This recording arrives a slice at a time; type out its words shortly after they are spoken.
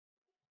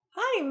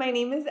Hi, my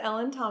name is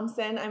Ellen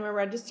Thomsen. I'm a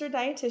registered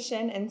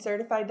dietitian and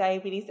certified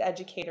diabetes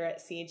educator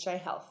at CHI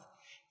Health.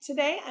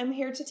 Today, I'm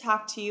here to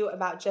talk to you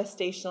about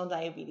gestational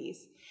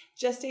diabetes.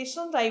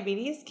 Gestational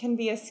diabetes can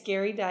be a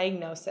scary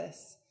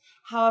diagnosis.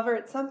 However,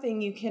 it's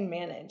something you can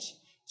manage.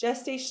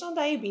 Gestational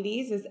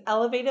diabetes is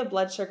elevated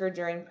blood sugar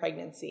during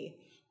pregnancy.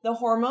 The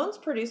hormones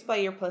produced by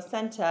your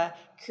placenta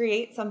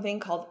create something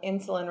called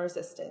insulin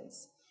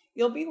resistance.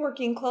 You'll be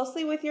working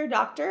closely with your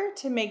doctor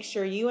to make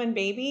sure you and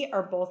baby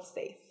are both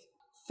safe.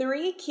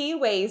 3 key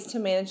ways to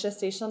manage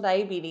gestational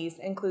diabetes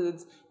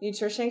includes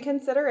nutrition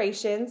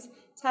considerations,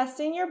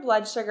 testing your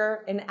blood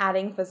sugar, and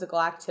adding physical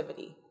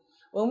activity.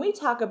 When we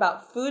talk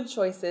about food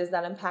choices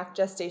that impact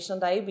gestational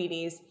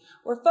diabetes,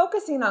 we're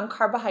focusing on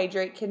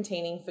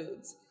carbohydrate-containing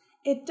foods.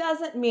 It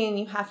doesn't mean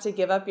you have to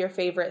give up your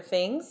favorite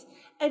things.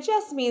 It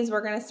just means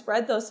we're going to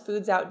spread those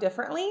foods out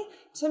differently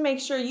to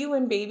make sure you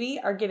and baby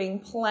are getting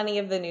plenty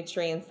of the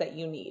nutrients that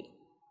you need.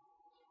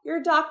 Your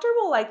doctor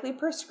will likely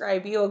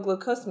prescribe you a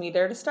glucose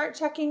meter to start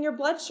checking your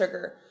blood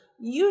sugar.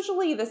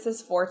 Usually this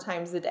is 4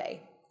 times a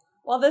day.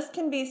 While this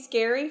can be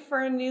scary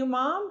for a new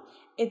mom,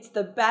 it's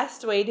the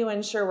best way to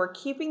ensure we're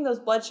keeping those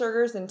blood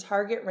sugars in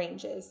target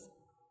ranges.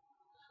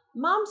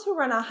 Moms who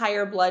run a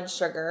higher blood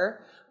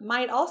sugar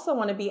might also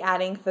want to be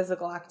adding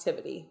physical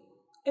activity.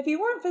 If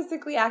you weren't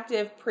physically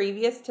active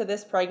previous to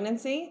this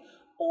pregnancy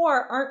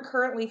or aren't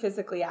currently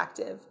physically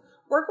active,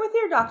 work with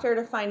your doctor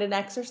to find an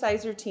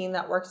exercise routine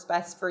that works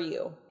best for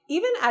you.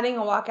 Even adding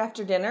a walk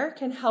after dinner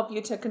can help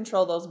you to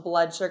control those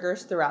blood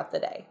sugars throughout the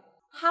day.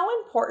 How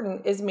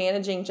important is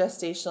managing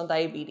gestational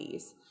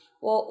diabetes?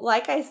 Well,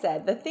 like I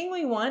said, the thing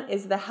we want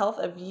is the health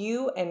of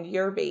you and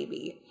your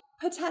baby.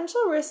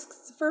 Potential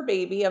risks for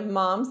baby of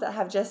moms that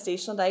have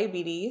gestational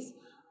diabetes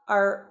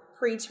are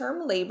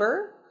preterm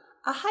labor,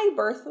 a high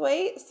birth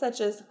weight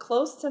such as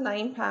close to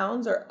 9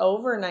 pounds or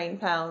over 9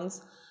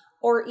 pounds,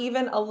 or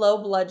even a low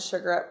blood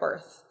sugar at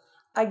birth.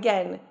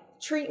 Again,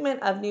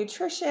 treatment of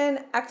nutrition,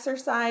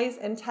 exercise,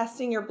 and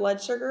testing your blood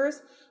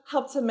sugars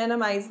help to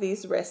minimize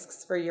these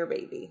risks for your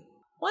baby.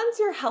 Once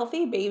your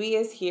healthy baby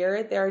is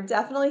here, there are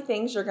definitely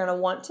things you're going to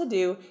want to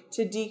do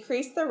to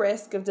decrease the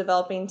risk of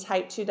developing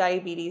type 2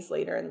 diabetes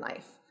later in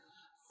life.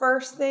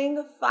 First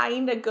thing,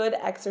 find a good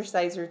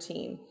exercise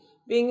routine.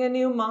 Being a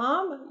new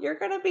mom, you're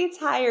going to be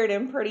tired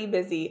and pretty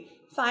busy.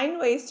 Find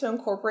ways to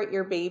incorporate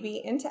your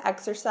baby into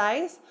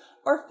exercise,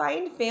 or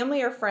find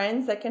family or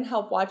friends that can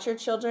help watch your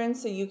children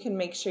so you can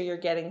make sure you're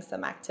getting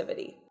some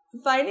activity.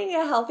 Finding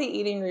a healthy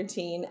eating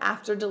routine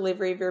after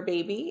delivery of your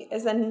baby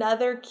is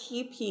another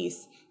key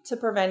piece to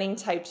preventing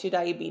type 2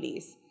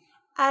 diabetes.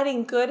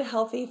 Adding good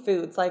healthy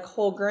foods like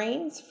whole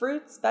grains,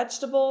 fruits,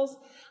 vegetables,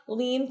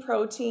 lean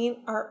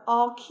protein are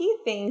all key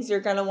things you're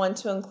going to want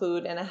to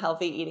include in a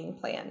healthy eating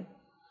plan.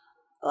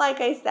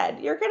 Like I said,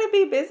 you're going to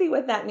be busy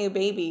with that new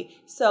baby,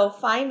 so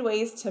find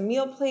ways to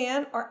meal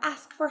plan or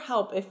ask for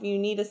help if you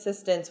need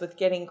assistance with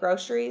getting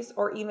groceries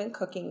or even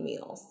cooking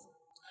meals.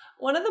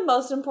 One of the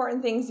most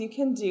important things you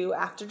can do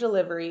after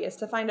delivery is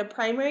to find a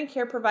primary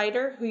care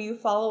provider who you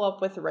follow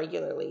up with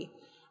regularly.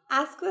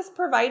 Ask this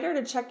provider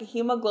to check a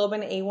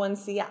hemoglobin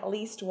A1C at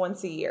least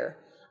once a year.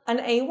 An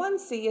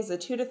A1C is a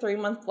 2 to 3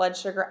 month blood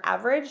sugar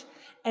average,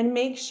 and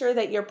make sure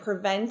that you're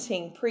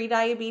preventing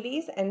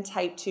prediabetes and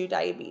type 2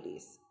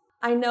 diabetes.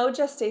 I know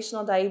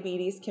gestational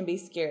diabetes can be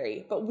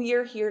scary, but we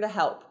are here to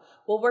help.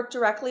 We'll work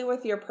directly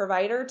with your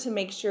provider to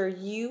make sure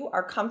you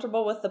are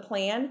comfortable with the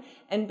plan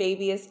and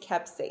baby is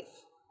kept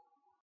safe.